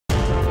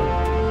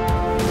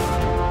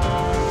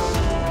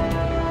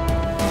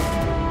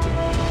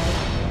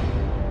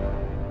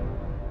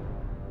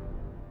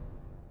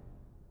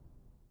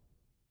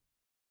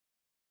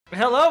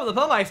Hello, the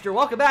Pummeister.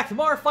 Welcome back to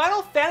more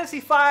Final Fantasy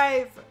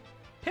V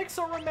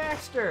Pixel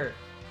Remaster.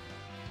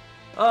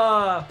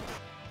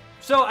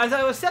 So as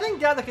I was setting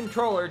down the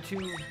controller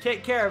to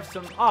take care of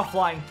some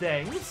offline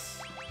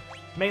things,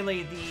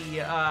 mainly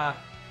the,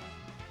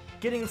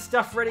 getting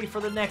stuff ready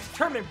for the next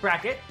tournament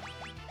bracket,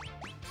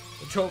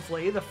 which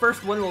hopefully the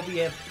first one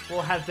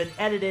will have been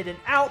edited and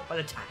out by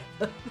the time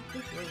we're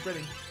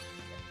ready.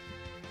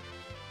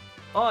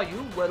 Oh,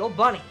 you little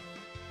bunny.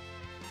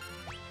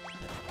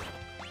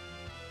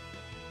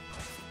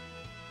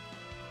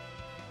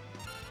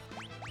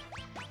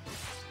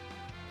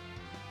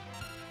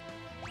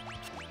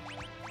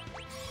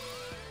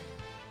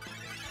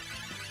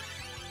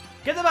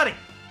 Get the bunny!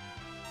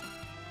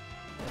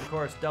 And of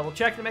course, double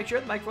check to make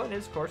sure the microphone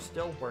is, of course,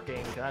 still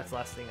working. That's the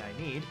last thing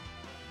I need.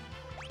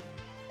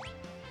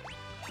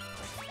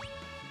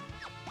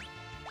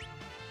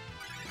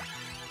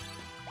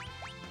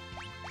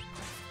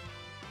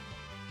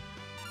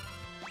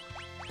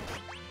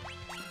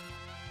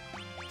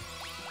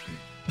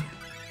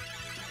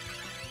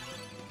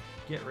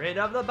 Get rid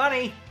of the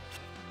bunny!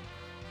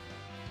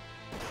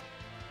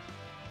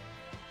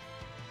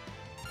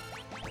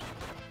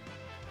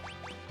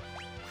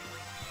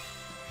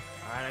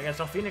 Alright, I guess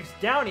I'll Phoenix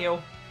down you.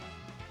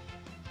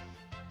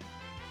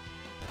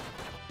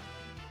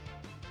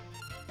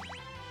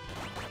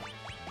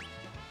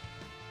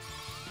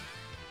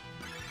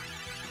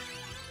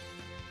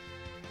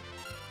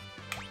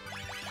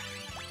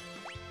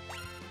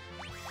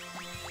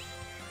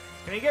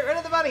 Can you get rid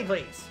of the bunny,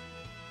 please?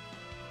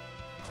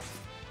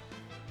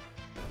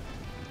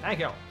 Thank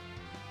you.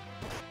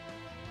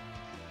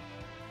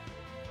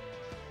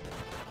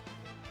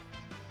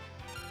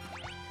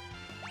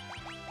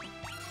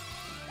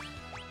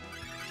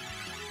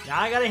 Now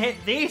I gotta hit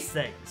these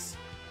things.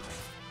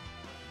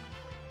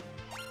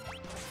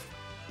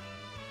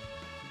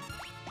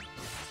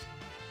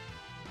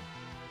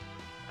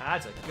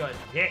 That's a good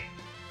hit.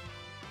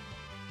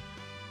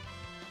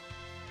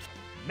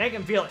 Make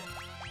him feel it.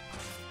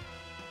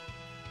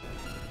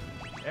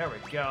 There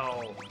we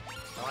go.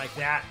 I like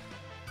that.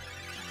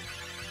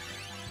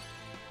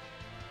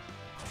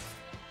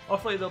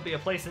 Hopefully there'll be a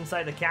place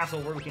inside the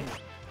castle where we can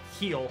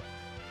heal.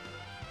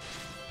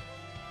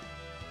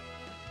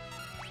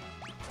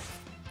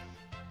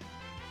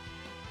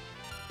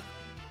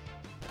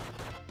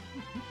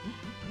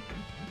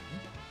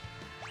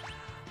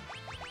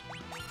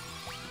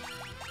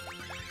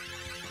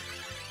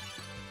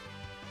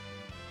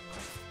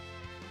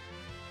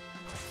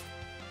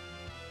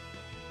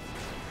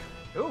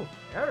 Ooh,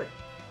 there.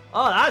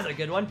 Oh, that was a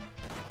good one.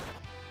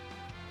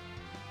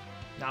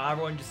 Now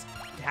everyone just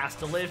has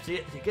to live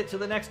to get to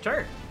the next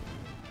turn.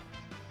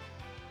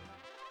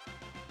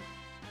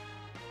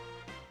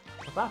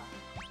 Wow.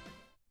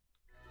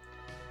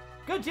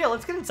 Good deal,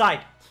 let's get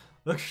inside.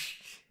 This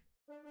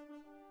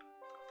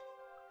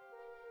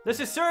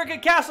is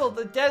Surrogate Castle,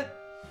 the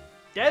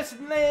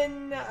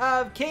Desmond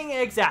of King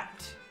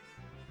Exat.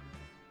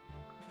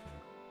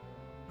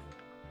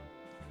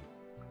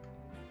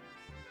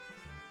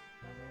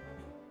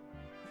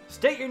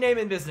 State your name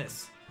and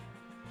business.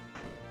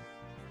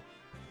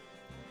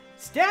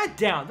 Stand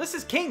down! This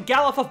is King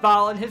Galuf of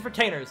Baal and his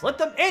retainers. Let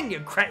them in,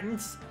 you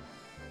cretins!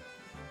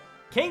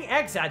 King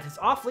Exat is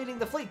off leading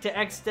the fleet to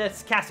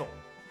Exat's castle.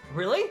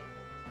 Really?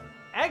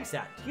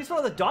 Exat? He's one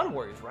of the Dawn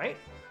Warriors, right?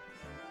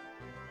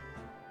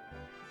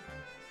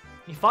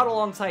 He fought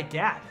alongside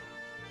Dad.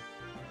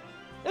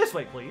 This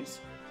way, please.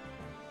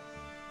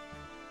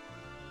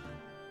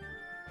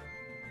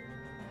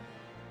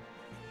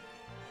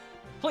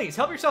 Please,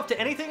 help yourself to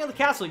anything in the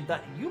castle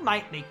that you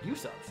might make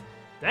use of.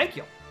 Thank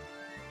you.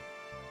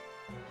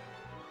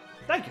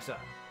 Thank you, sir.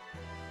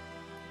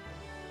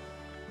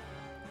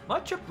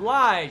 Much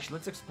obliged.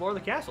 Let's explore the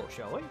castle,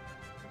 shall we?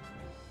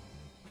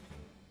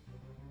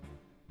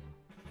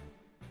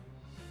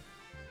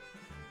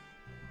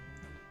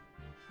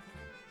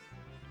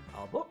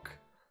 A book.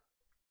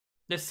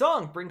 This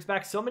song brings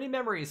back so many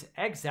memories.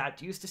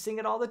 Exat used to sing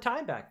it all the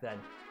time back then.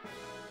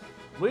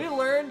 We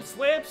learned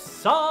Swift's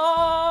song!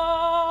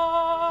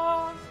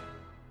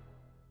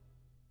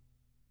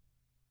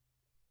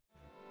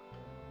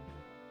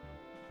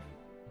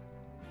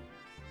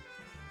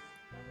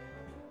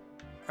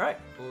 Alright,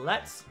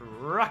 let's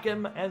rock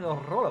him and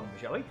roll him,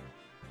 shall we?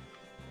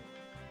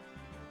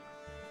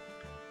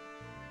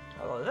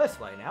 I'll go this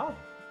way now.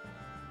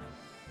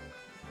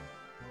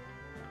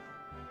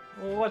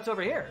 What's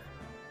over here?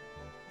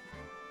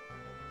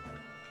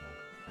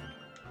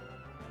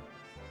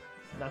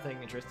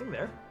 Nothing interesting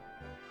there.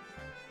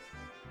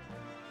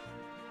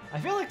 I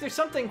feel like there's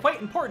something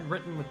quite important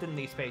written within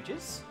these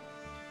pages.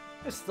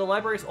 This is the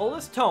library's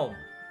oldest tome.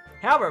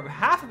 However,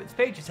 half of its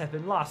pages have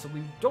been lost, so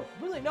we don't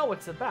really know what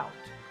it's about.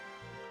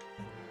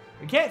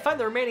 We can't find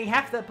the remaining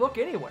half of that book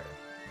anywhere.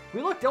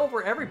 We looked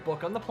over every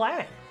book on the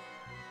planet.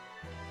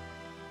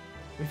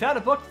 We found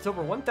a book that's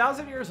over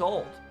 1,000 years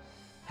old.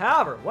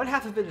 However, one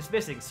half of it is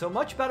missing, so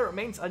much about it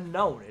remains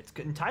unknown. It's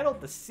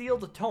entitled The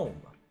Sealed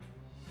Tome.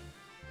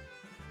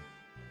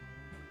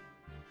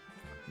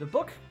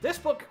 This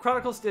book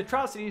chronicles the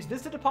atrocities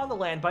visited upon the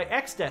land by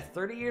Exdeath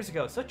 30 years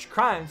ago. Such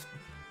crimes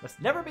must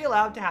never be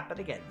allowed to happen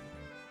again.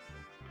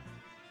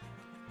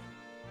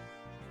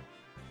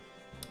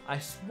 I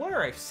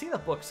swear I've seen a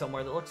book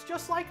somewhere that looks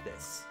just like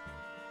this.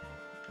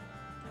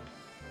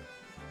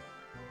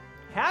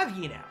 Have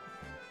ye now?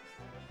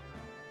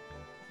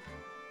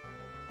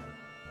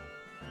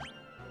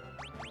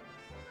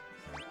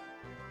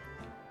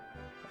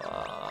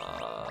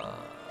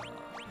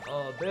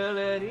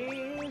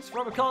 Abilities.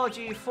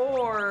 Pharmacology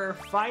 4.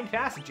 Find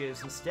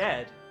passages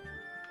instead.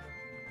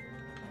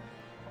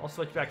 I'll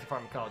switch back to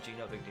pharmacology,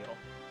 no big deal.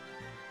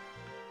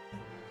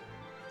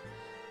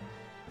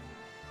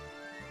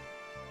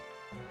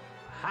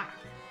 Ha!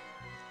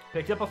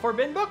 Picked up a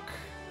forbidden book.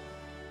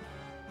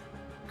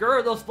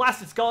 Grr, those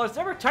blasted scholars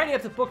never tidy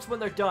up the books when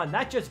they're done.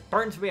 That just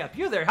burns me up.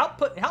 You there,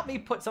 help me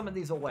put some of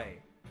these away.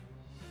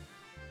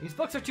 These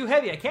books are too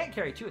heavy. I can't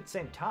carry two at the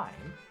same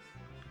time.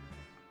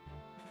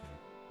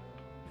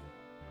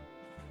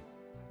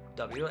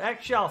 W to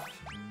X shelf.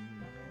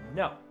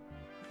 No.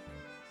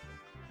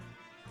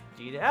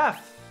 D to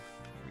F.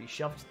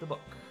 Reshelved the book.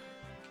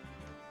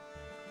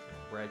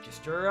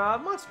 Register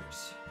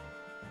monsters.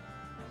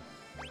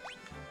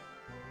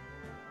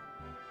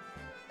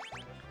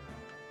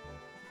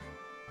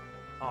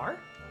 R.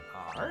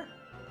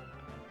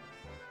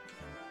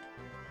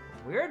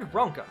 Weird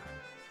Ronka.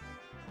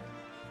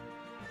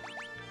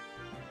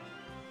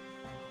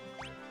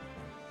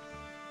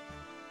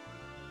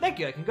 Thank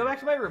you, I can go back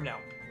to my room now.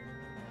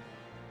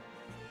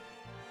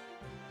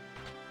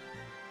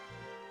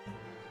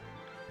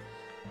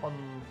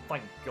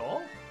 Thank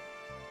you.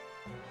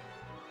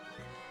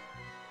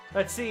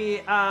 Let's see,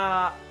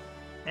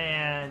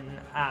 and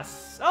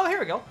S. Oh, here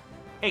we go.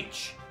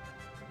 H.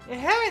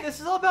 Hey, this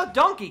is all about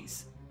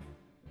donkeys.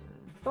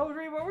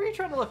 Beaudry, what were you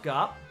trying to look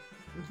up?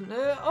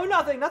 Oh,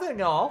 nothing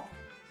at all.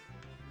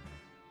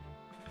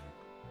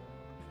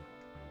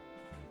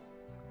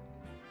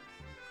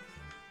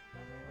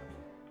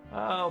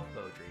 Oh,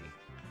 Beaudry.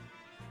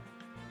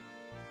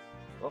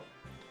 Oh.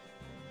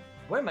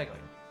 Where am I going?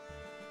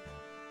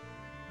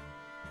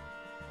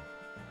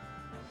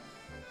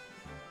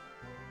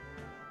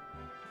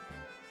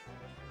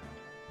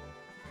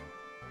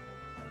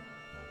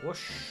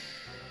 Whoosh.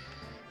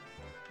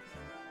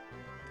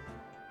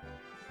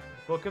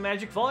 Book of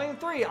Magic Volume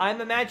 3. I'm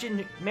a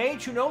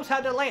mage who knows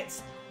how to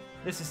lance.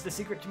 This is the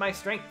secret to my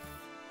strength.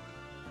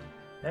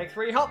 Thanks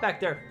for your help back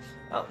there.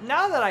 Oh,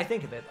 now that I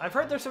think of it, I've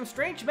heard there's some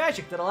strange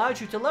magic that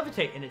allows you to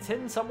levitate, and it's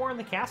hidden somewhere in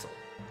the castle.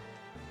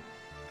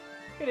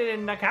 Hidden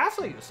in the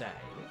castle, you say?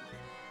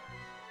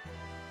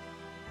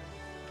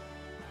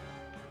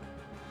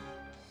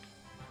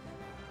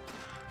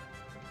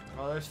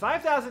 Well, there's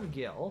 5,000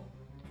 gil.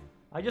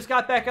 I just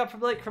got back up from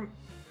the lake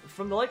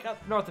from the lake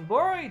up north, and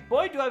boy, do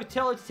I have a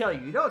tale to tell you.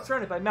 You know it's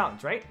surrounded by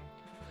mountains, right?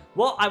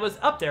 Well, I was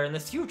up there, and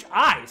this huge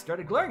eye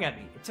started glaring at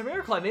me. It's a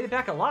miracle I made it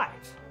back alive.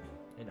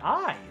 An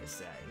eye, you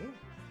say?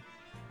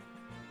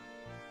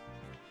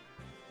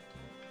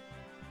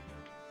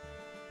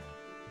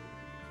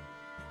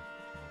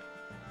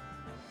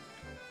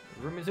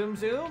 Room zoom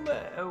zoom.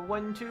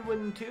 1 2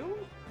 1 2.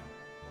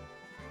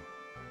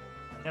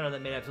 I know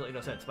that made absolutely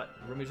no sense, but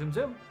room zoom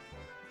zoom.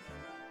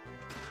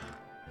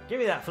 Give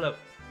me that float.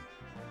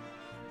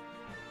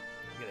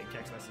 I'm getting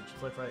text message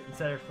left, right, and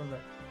center from the.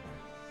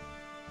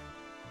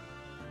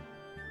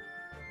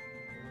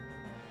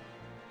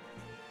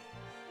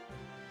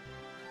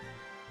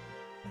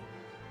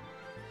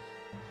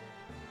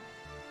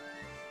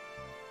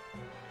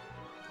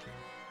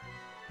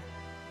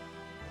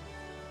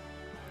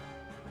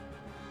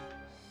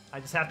 I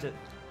just have to.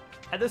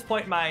 At this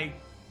point, my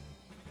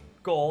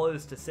goal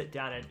is to sit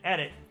down and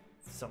edit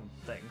some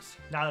things.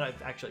 Now that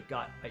I've actually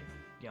got,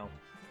 you know,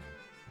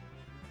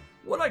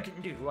 what I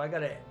can do, I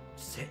gotta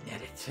sit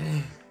and edit.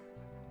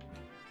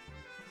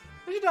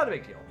 Which is not a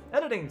big deal.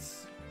 Editing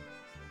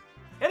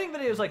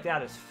videos like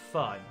that is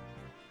fun.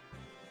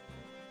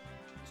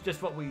 It's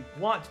just what we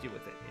want to do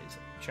with it is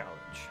a challenge.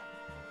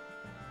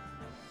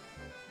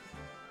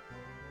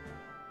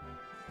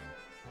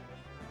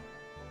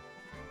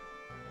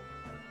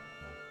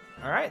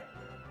 Alright.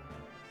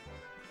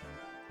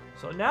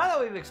 So now that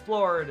we've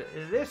explored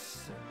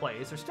this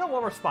place, there's still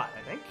one more spot,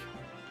 I think.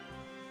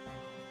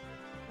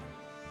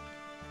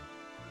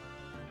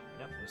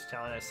 Yep, it's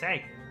telling us,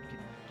 hey,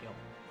 you know,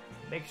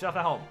 make yourself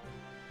at home.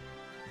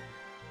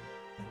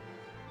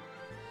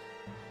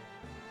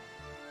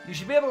 You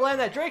should be able to land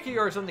that Drake of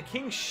yours on the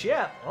King's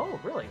ship. Oh,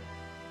 really?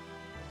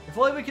 If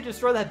only we could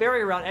destroy that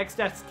barrier around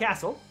Exdeath's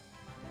castle.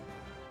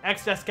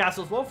 Exdeath's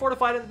castle is well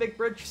fortified on the big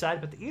bridge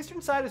side, but the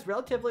eastern side is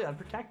relatively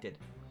unprotected.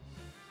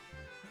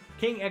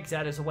 King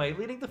Exdeath is away,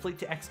 leading the fleet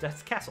to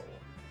Exdeath's castle.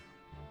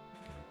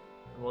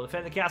 We'll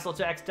defend the castle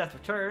till Exdeath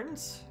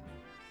returns.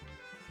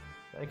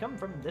 Did I come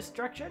from this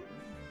direction?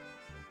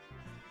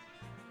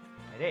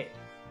 I did.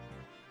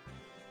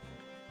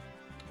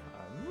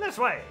 This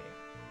way!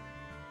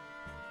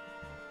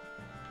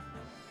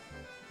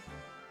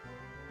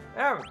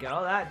 There we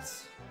go,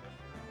 that's...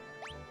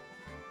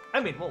 I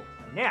mean, well,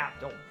 nap,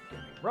 don't get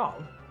me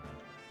wrong.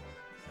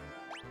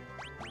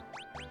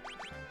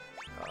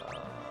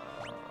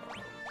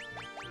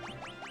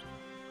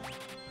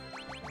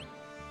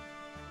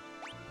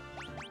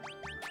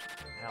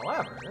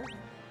 However...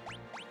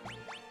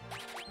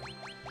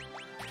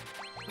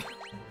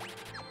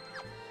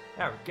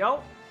 There we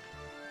go.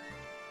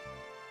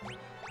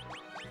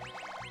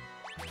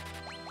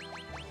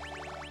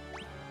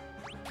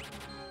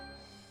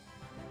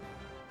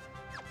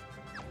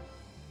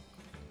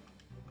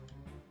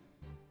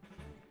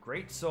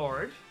 Great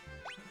sword.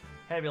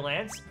 Heavy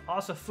lance.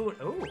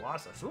 Asafune. Ooh,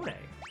 Asafune.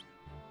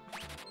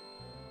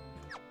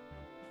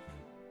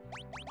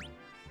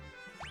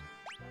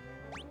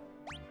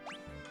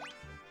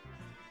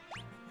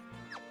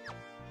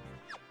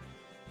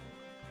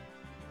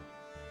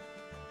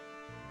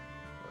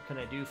 What can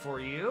I do for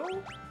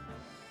you?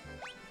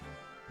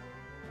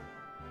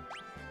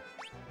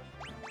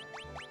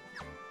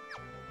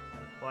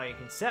 Well, you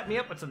can set me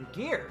up with some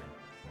gear.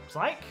 Looks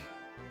like.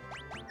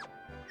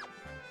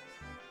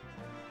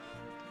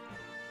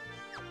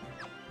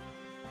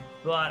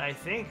 But I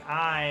think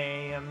I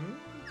am...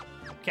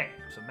 Okay,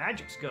 so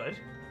magic's good.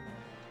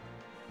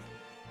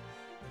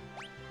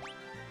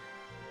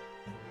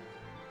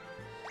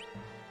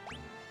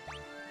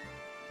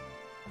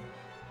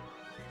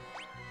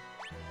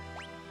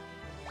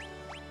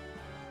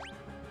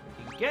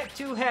 We can get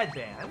 2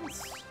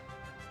 headbands.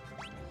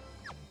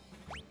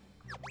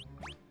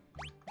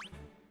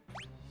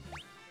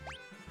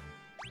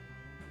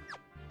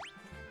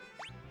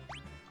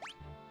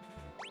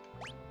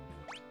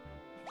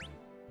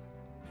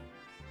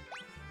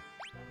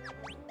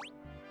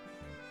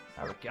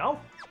 There we go.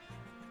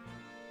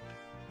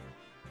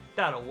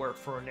 That'll work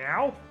for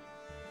now.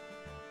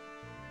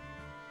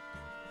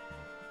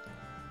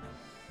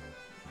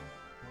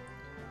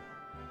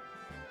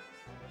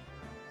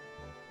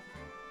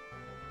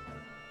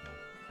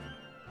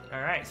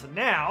 Alright, so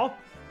now...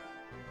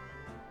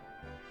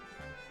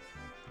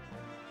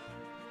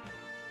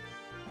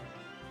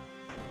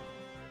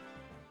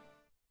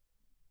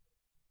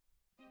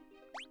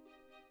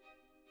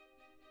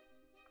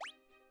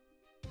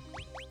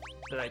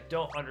 that I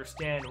don't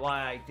understand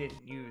why I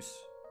didn't use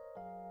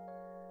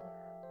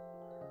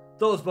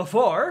those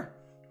before.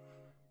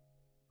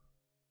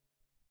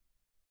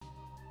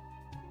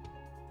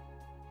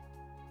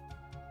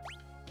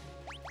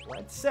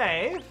 Let's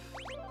save.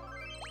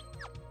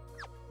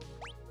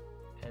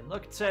 And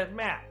look at said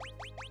map.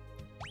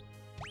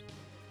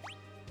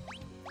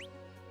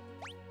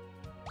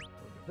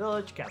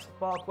 Village, Castle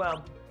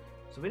Falkwell.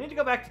 So we need to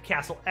go back to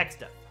Castle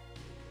Exta.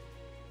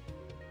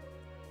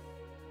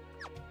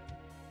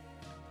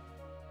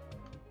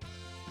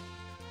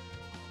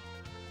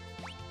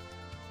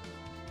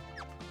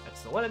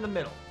 That's the one in the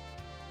middle.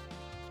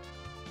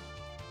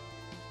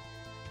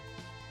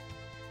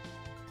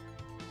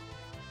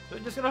 So we're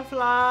just gonna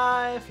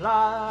fly,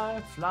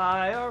 fly,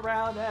 fly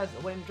around as a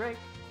Windrake.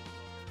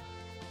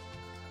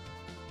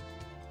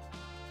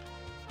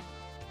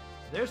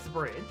 There's the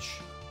bridge.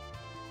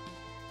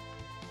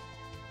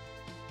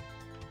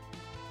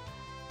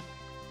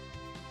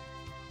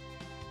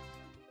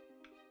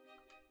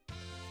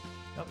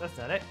 Nope, that's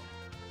not it.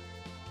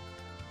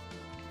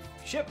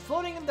 Ship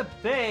floating in the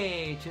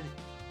bay to the...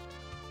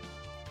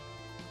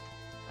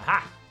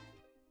 Aha!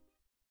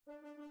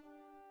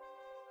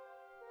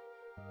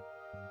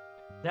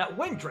 That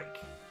Windrake.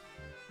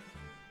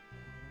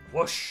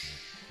 Whoosh!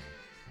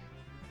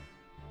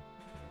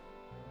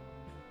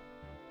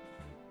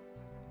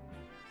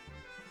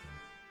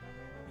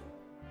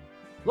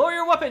 Lower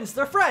your weapons,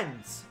 they're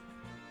friends!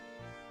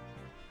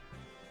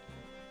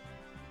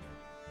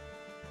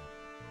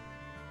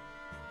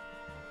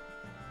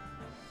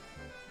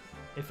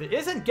 If it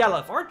isn't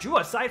Gelef, aren't you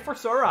a sight for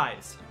sore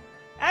eyes?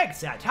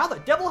 Exat, how the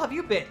devil have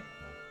you been?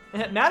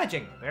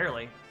 Managing,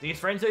 barely. These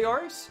friends are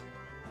yours?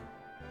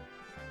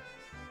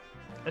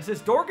 This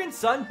is Dorgan's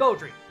son,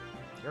 Beaudry.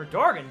 You're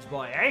Dorgan's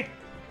boy, eh?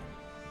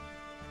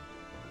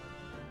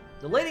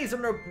 The ladies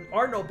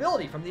are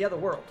nobility from the other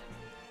world.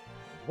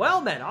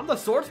 Well, men, I'm the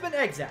swordsman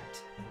Exat.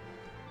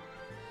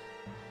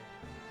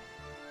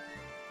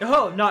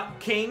 Oh, not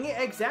King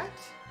Exat?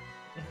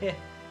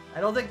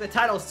 I don't think the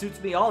title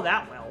suits me all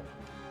that well.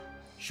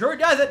 Sure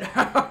doesn't!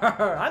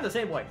 I'm the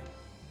same way.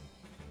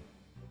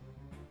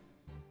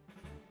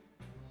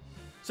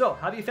 So,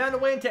 have you found a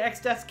way into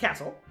Extat's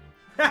castle?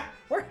 Ha!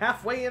 We're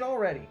halfway in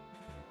already.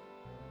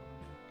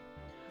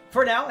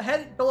 For now,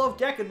 head below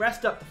deck and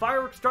rest up. The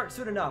fireworks start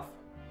soon enough.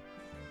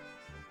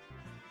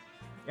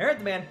 Alright,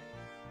 the man.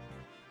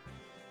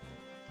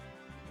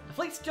 The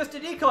fleet's just a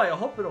decoy. I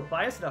hope it'll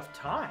buy us enough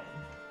time.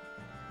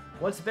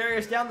 Once the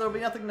barrier's down, there'll be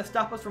nothing to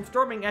stop us from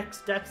storming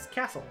Extat's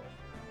castle.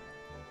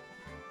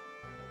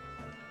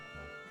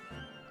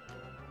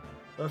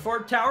 There are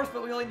 4 towers,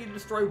 but we only need to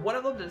destroy one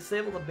of them to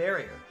disable the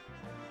barrier.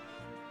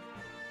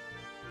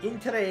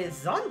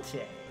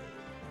 Interessante.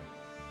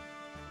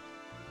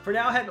 For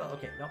now, head...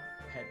 Okay, no.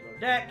 Head below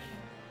deck.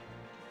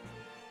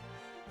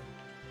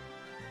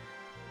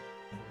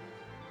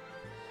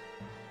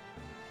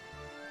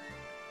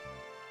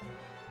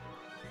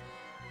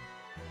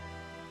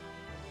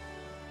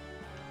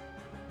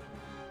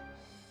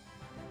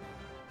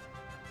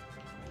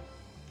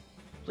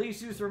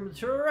 Please use the room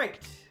to the right.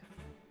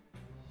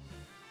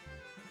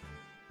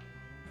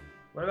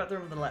 What about the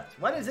room to the left?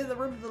 What is in the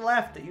room to the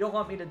left that you don't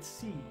want me to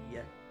see?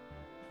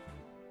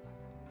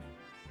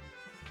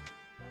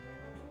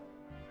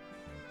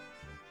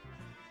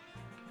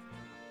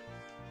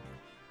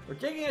 We're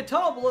digging a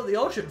tunnel below the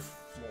ocean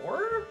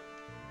floor?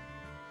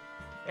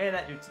 And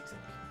that dude sees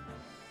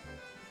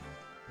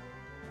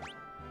it.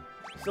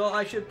 So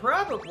I should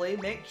probably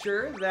make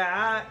sure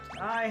that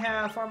I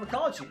have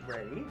pharmacology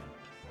ready.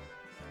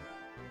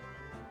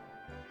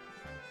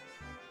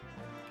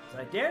 So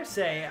I dare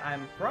say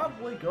I'm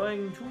probably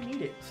going to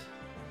need it.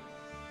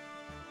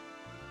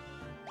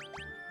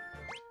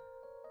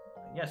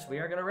 Yes, we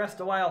are going to rest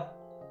a while.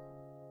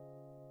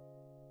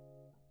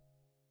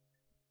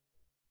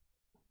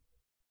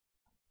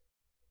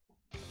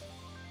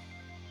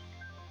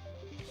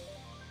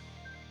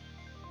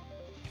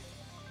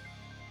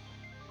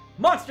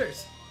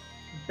 Monsters!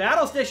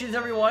 Battle stations,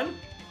 everyone!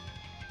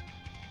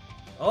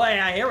 Oh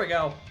yeah, here we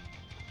go.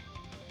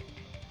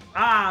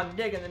 Ah, I'm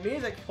digging the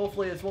music.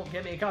 Hopefully this won't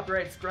get me a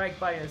copyright strike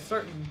by a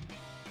certain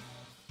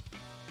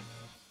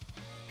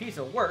piece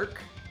of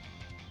work.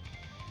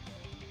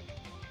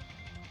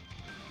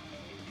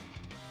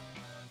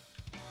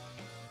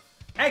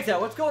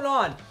 Exo, what's going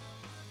on?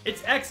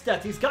 It's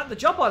X-Death. He's gotten the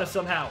jump on us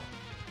somehow.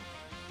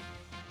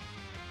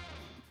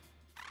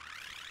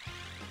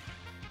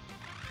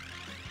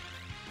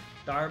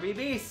 Darby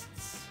Beasts.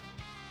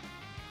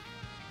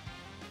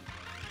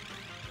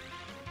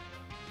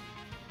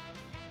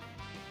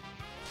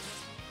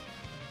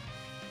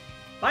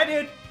 Bye,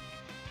 dude.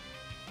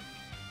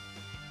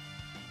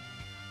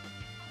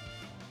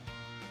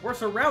 We're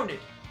surrounded.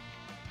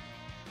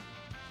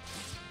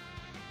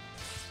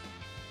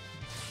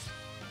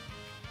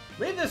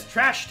 Leave this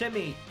trash to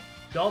me.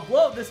 Don't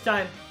blow it this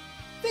time.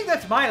 I think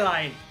that's my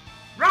line.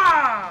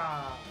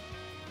 Rah!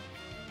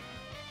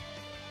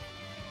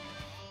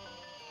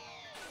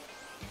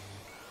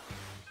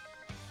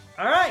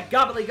 Alright,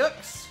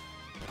 Gobbledygooks.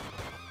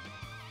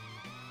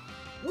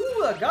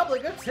 Ooh, the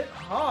Gobbledygooks hit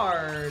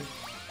hard.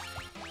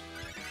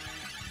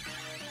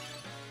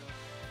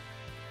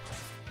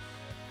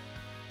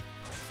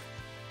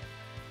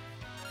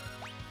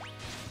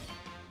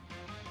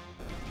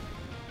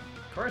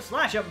 Of course,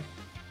 slash him.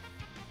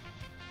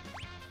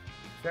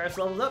 Ferris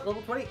levels up,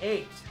 level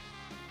 28.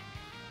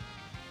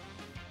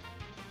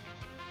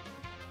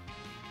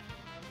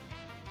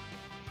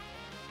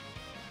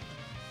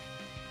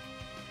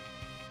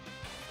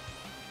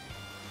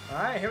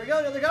 Alright, here we go,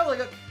 another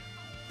Gobbledygook.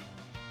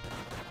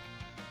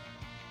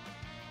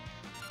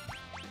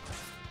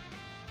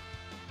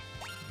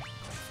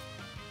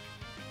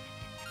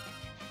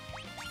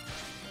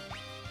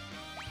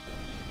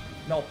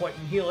 No point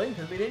in healing,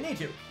 because we didn't need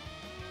to.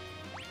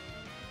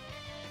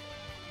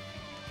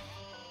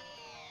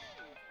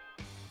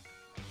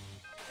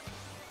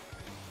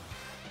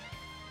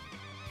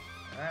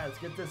 Alright, let's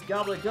get this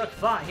Gobbledygook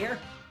fought here.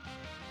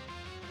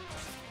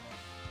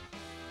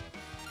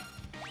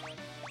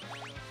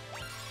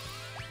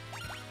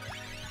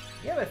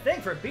 You have a thing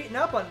for beating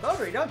up on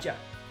Bodri, don't you?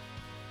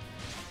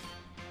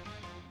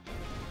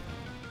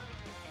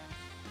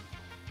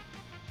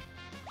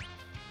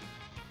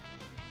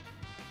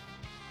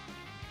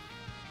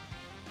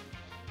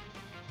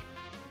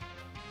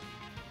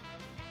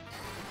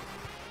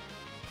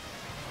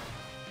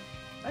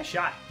 Nice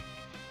shot.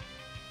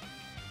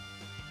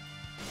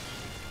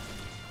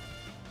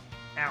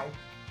 Ow.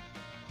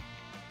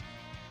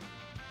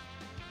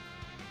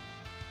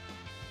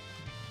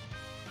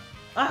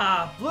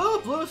 Ah,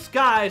 blue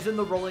skies in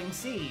the rolling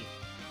sea.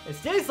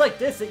 It's days like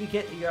this that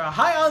you're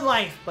high on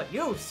life, but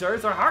you,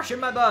 sirs, are harsh in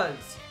my buzz.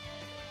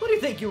 Who do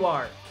you think you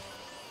are?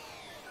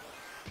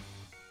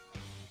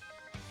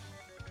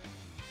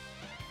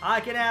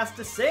 I can ask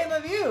the same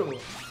of you,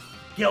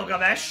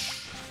 Gilgamesh.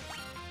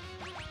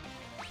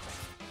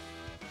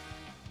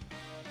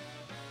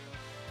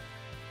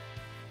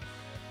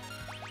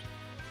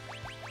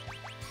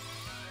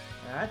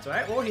 That's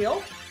alright, we'll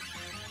heal.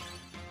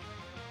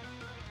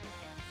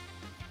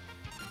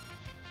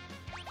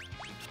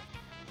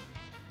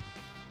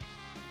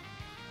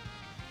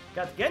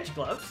 Got the Genji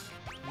gloves.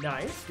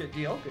 Nice, good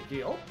deal, good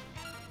deal.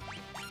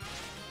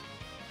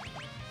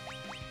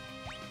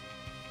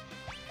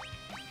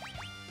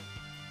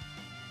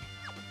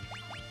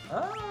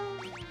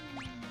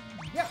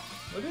 Yeah,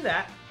 we'll do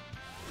that.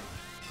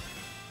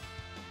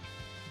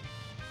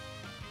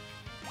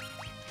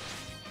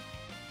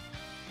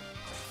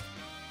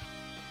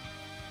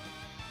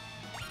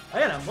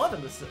 Again, I'm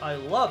loving this. I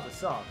love the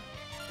song.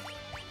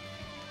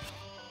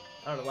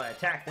 I don't know why I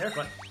attacked there,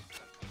 but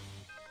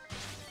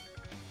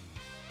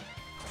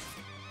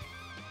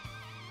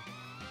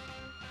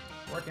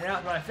working out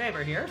in my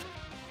favor here.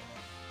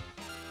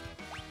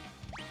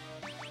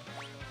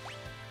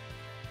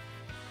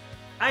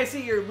 I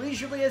see you're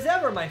leisurely as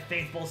ever, my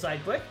faithful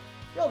sidekick.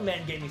 The old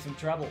man gave me some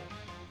trouble.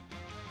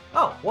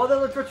 Oh, well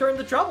then let's return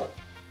the trouble.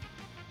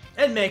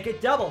 And make it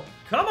double.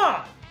 Come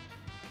on!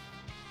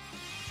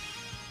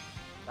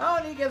 Oh,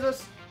 and he gives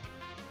us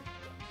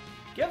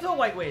a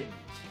white wind.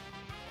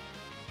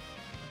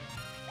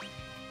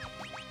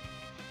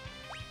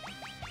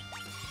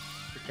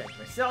 Protect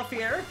myself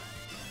here.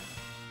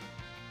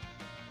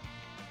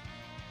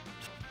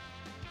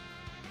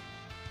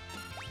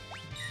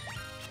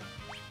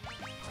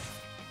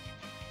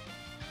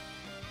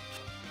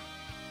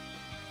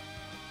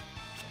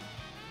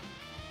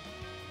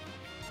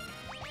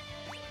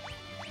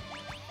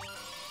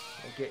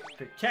 We'll get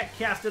Protect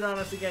casted on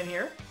us again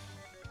here.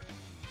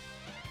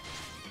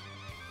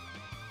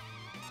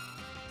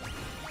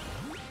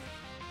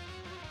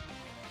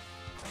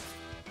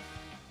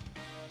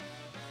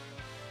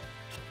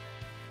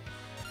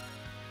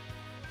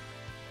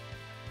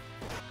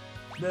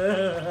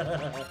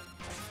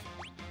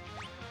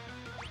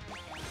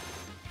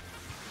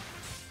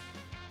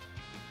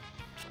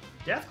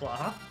 Deathclaw,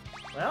 huh?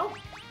 Well,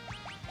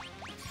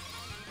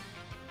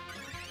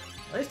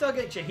 at least I'll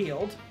get you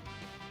healed.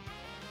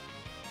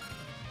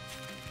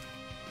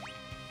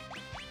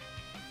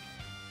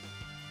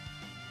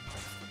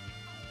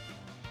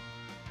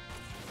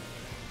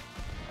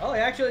 Oh, he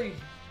actually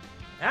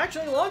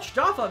launched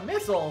off a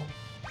missile.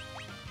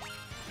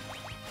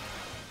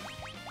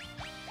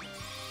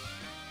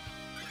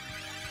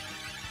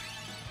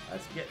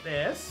 Let's get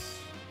this.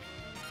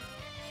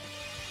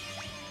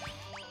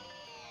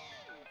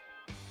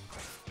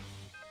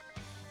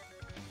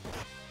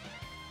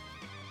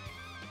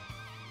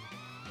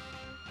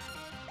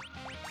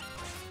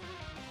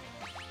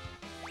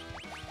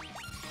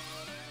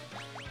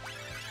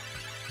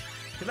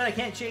 Too bad I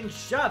can't change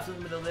shops in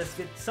the middle of this.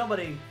 Get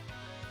somebody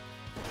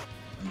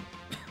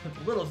with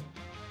a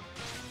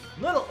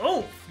little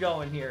oomph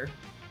going here.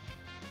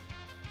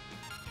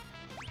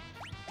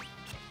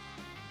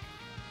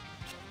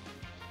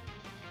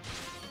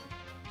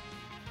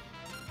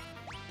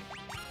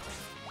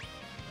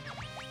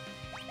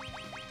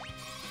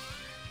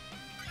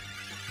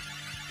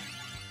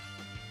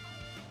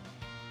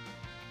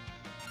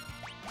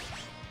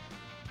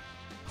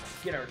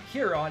 Get our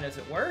cure on, as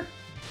it were.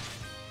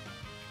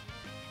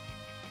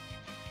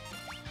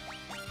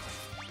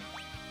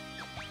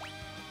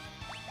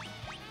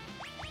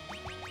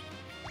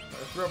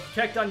 Throw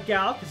Protect on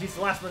Gal, because he's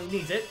the last one who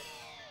needs it.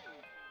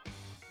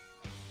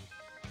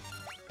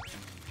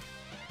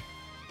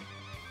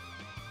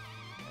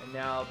 And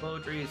now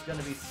Beaudry is going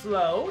to be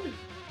slowed.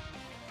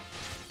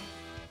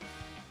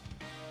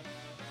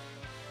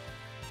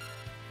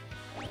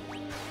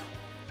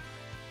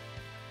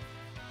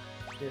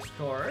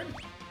 Discord.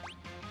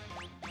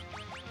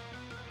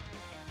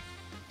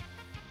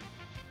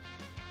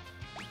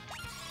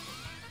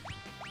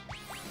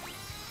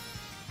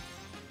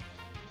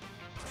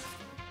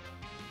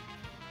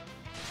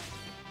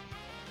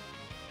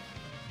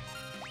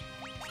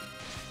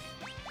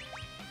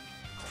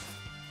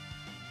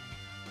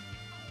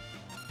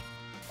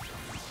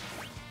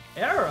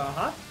 Arrow,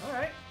 huh?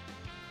 Alright.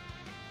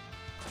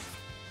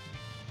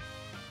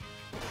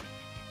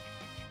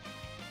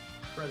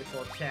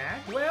 Critical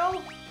attack.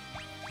 Well,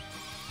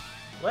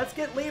 let's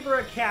get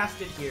Libra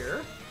casted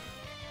here.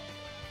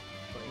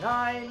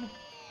 29,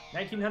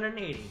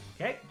 1980.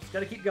 Okay, just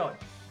gotta keep going.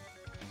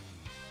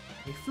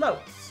 He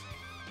floats.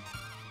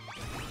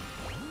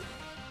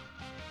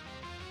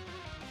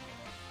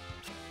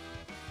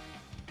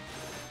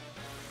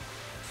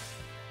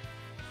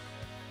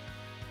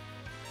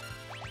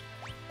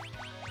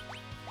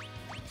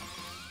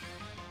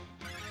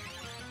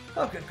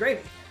 Oh, good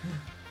gravy.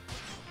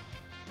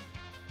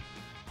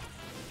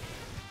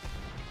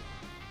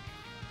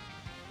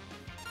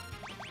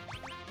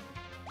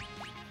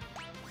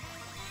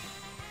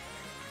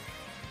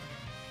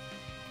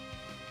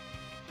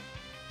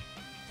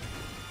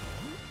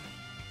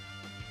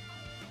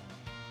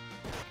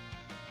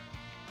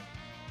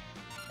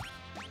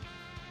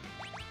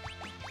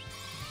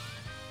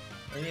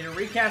 I need to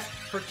recast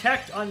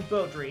Protect on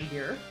Beaudry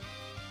here.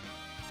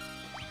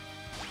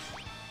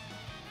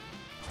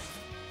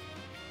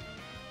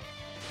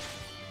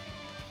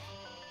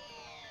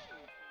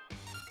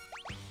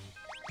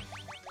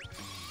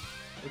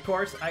 Of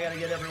course, I gotta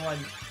get everyone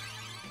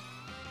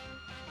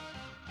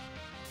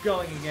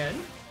going again.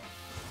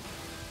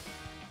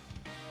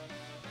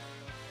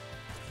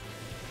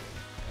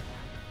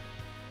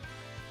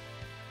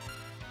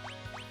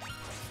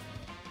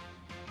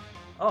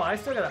 Oh, I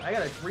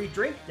gotta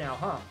re-drink now,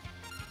 huh?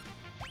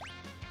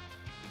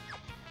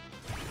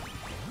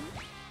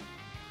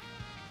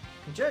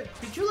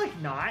 Could you like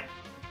not?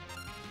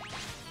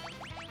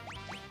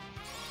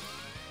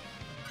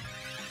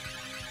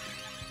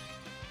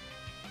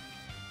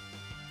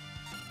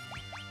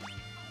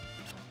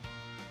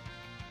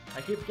 I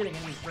keep forgetting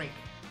I need to drink.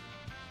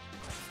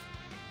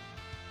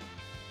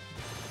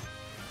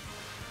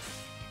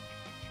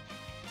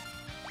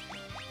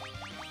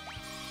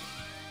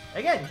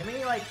 Again, can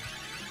we like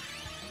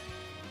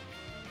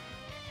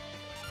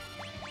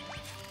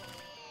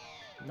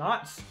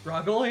not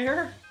struggle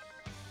here?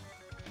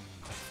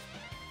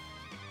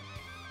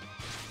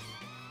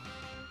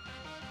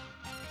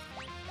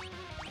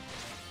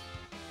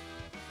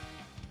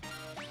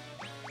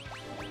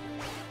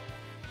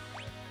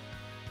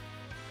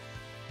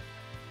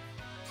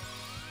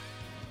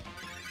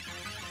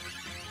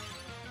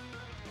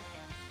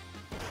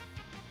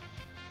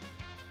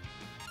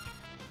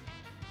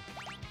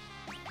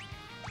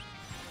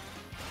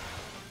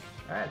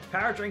 Alright, it's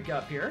power drink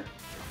up here.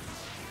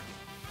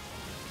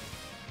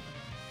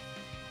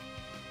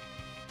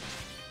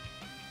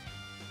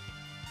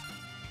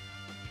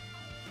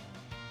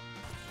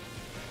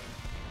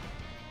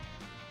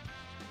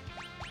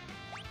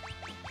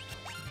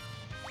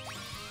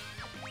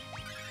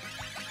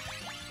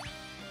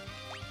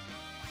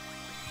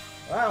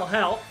 That'll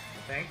help,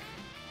 I think.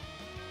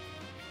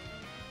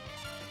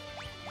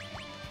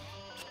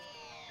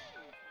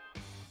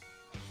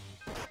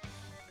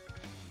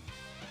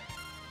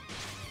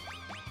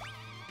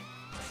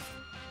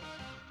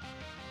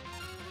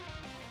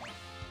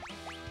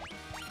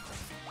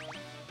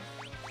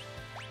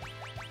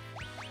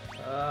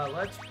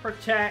 Let's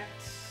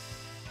protect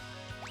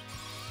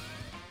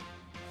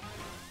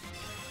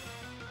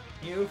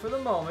you for the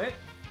moment.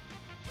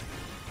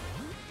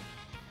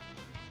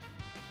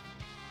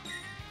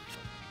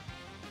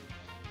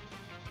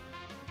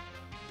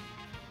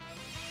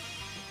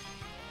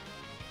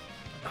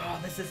 Oh,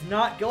 this is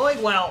not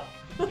going well.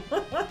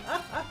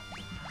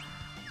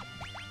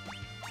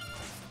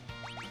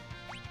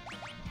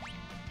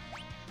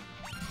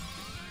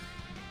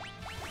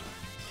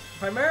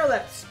 Primarily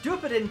that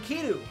stupid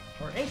Enkidu,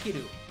 or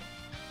Enkidu.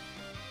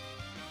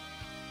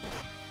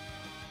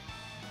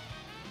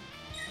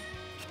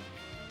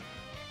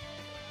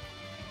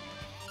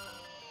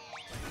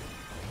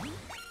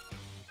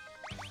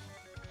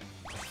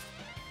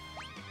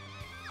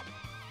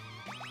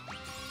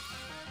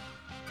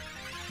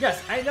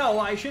 Yes, I know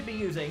I should be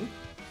using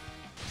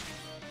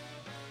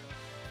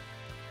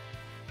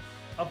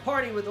a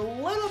party with a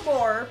little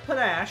more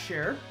panache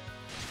here.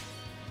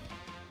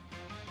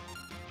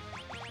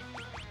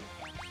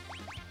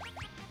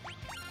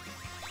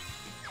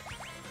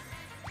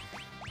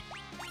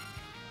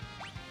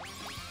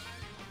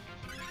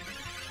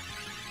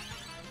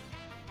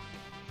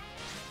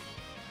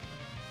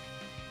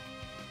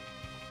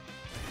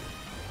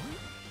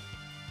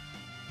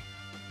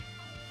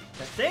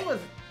 The thing was,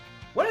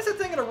 when is the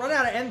thing gonna run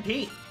out of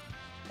MP?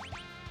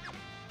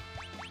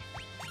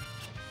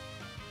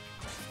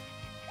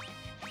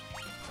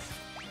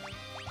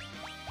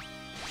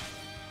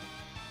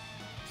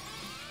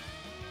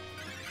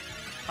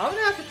 I'm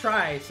gonna have to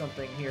try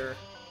something here.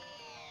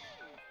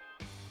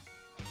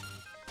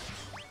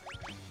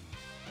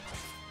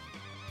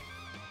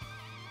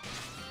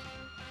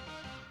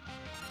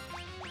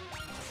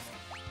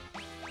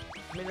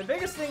 I mean, the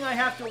biggest thing I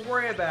have to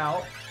worry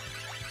about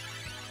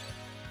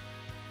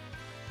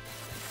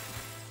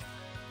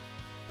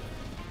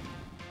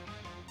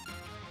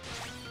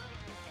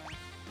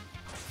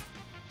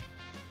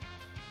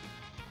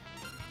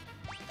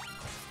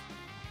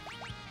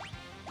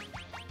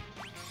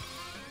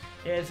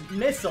is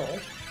Missile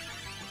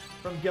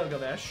from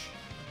Gilgamesh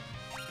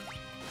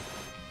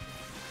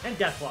and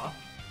Deathclaw.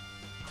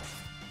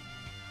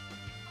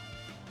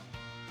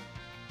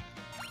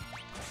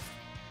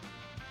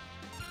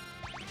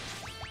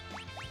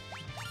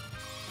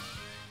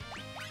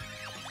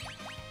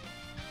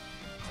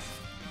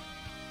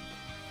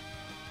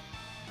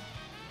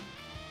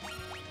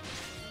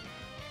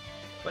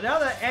 But now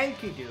that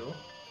Enkidu,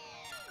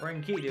 or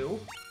Enkidu,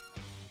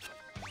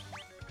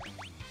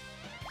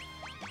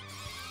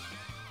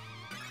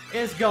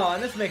 is gone,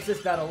 this makes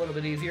this battle a little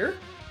bit easier.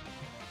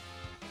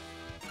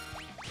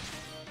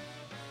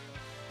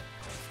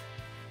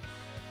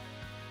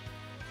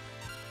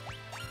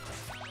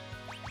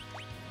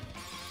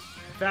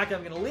 In fact,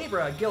 I'm going to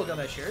Libra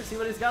Gilgamesh here, see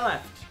what he's got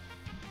left.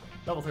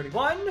 Level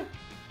 31,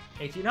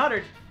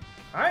 1800.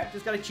 Alright,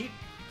 just gotta keep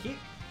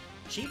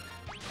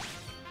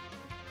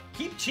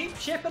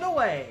chipping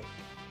away.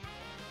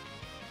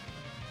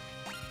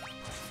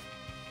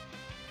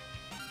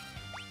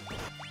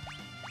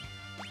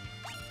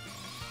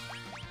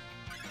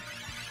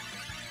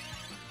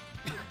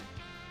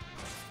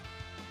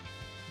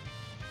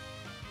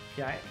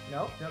 Okay,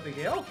 nope, no big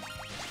deal.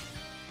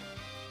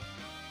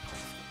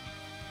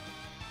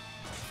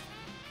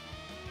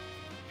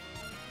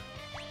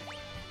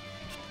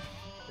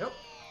 Nope.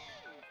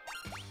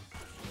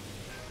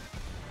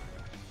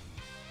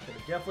 Could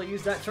have definitely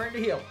used that turn to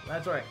heal.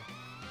 That's right.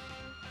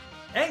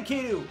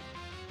 Enkidu!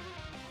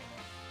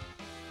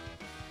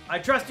 I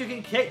trust you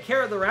can take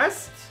care of the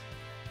rest.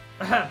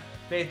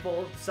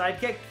 Faithful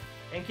sidekick,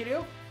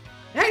 Enkidu.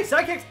 Hey,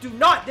 sidekicks do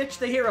not ditch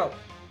the hero!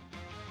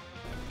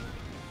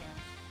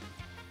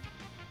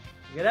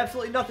 You get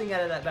absolutely nothing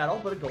out of that battle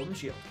but a golden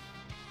shield.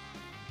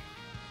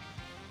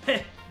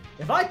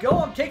 If I go,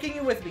 I'm taking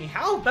you with me.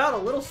 How about a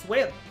little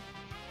swim?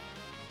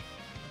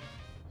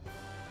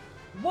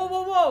 Whoa,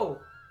 whoa, whoa!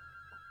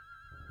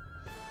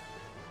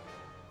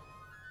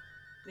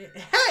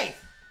 Hey!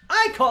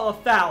 I call a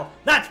foul!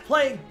 That's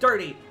playing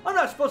dirty! I'm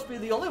not supposed to be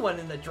the only one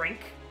in the drink.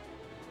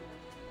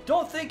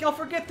 Don't think I'll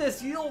forget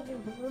this. You'll...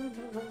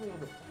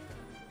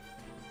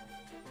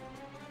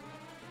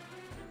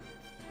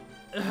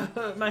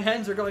 My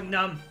hands are going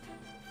numb.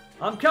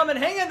 I'm coming,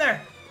 hang in there!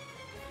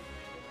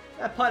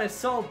 That pun is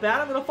so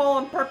bad, I'm gonna fall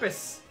on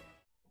purpose.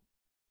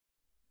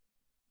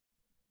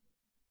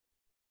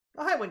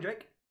 Oh, hi,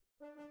 Windrake.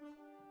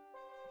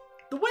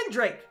 The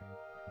Windrake!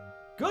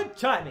 Good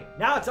timing.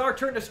 Now it's our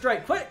turn to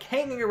strike. Quit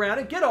hanging around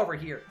and get over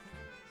here.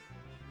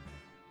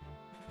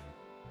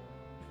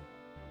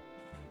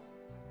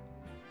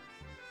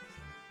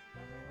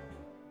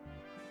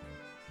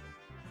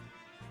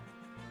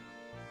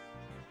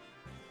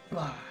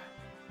 Blah.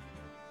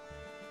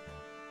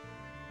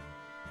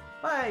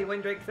 Hi,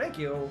 Windrake. Thank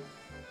you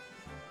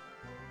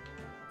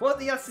for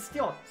the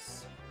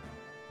assistance.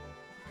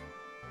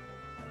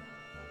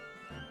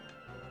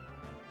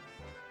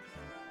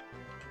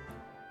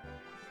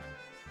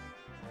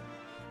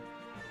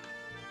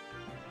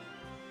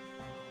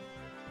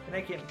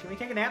 Can we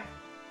take a nap?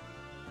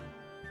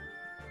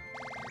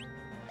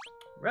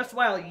 Rest a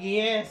while.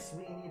 Yes,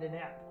 we need a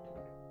nap.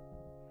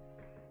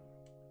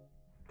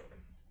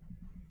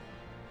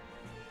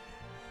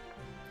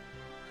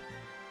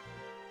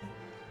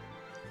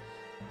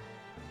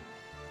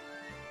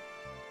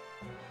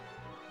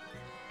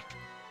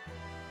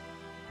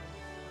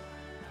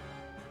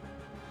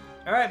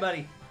 Alright,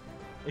 buddy.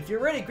 If you're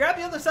ready, grab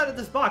the other side of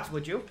this box,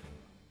 would you?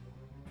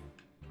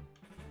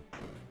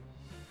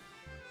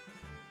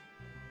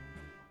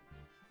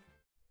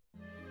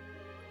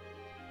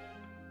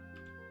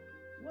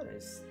 What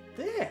is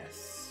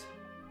this?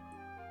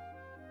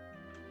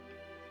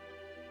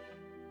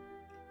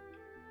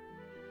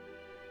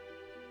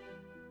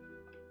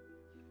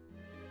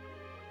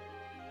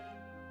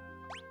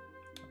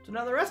 It's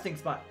another resting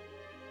spot.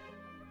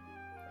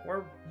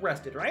 We're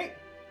rested, right?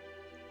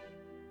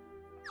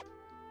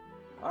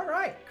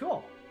 Alright,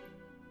 cool.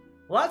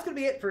 Well, that's going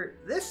to be it for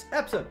this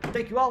episode.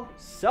 Thank you all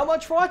so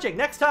much for watching.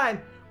 Next time,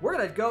 we're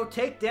going to go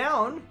take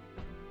down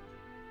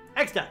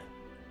Eggstein.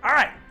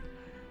 Alright.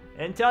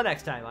 Until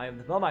next time, I am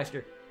the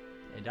Bellmeister,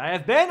 and I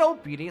have been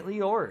obediently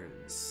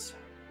yours.